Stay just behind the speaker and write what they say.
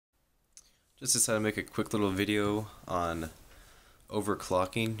Just decided to make a quick little video on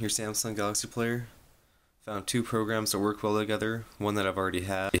overclocking your Samsung Galaxy player. Found two programs that work well together. One that I've already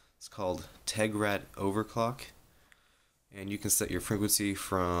had. It's called Tegrat Overclock. And you can set your frequency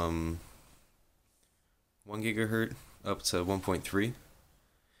from 1 gigahertz up to 1.3.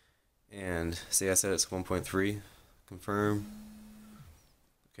 And say I set it to 1.3. Confirm.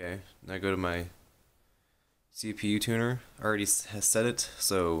 Okay, now I go to my CPU tuner. I already has set it,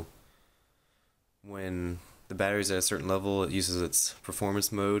 so when the battery's at a certain level, it uses its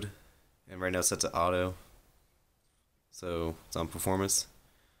performance mode, and right now it's set to auto, so it's on performance,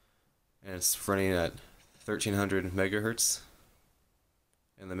 and it's running at 1300 megahertz,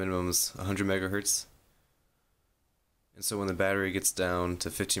 and the minimum is 100 megahertz. And so when the battery gets down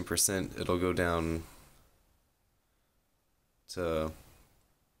to 15%, it'll go down to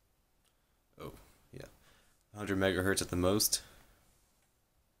 100 megahertz at the most.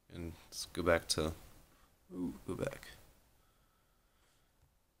 And let's go back to let's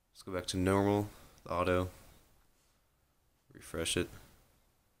go back to normal, the auto. Refresh it.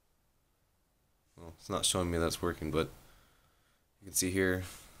 Well, it's not showing me that's working, but you can see here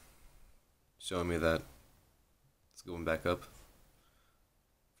showing me that it's going back up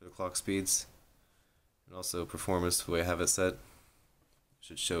for the clock speeds, and also performance the way I have it set.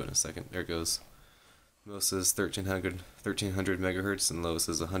 Should show it in a second. There it goes. Most is 1300 megahertz, and lowest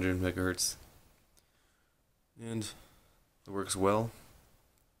is 100 megahertz. And it works well.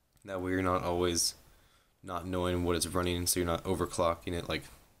 That way you're not always not knowing what it's running, so you're not overclocking it like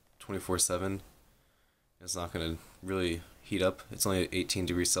 24/7. It's not going to really heat up. It's only at 18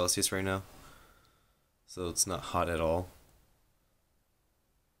 degrees Celsius right now, so it's not hot at all.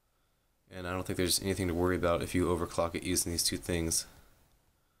 And I don't think there's anything to worry about if you overclock it using these two things,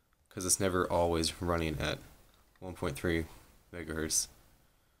 because it's never always running at 1.3 megahertz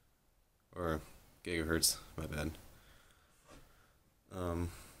or gigahertz, my bad.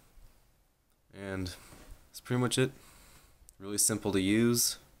 And that's pretty much it. Really simple to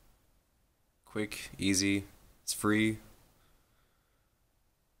use, quick, easy, it's free,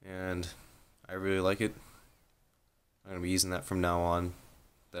 and I really like it. I'm gonna be using that from now on.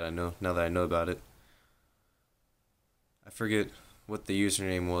 Now that I know about it. I forget what the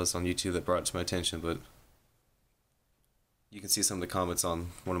username was on YouTube that brought it to my attention, but you can see some of the comments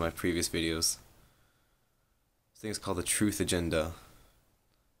on one of my previous videos. This thing is called the Truth Agenda.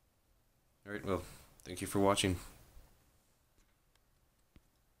 Alright, well, thank you for watching.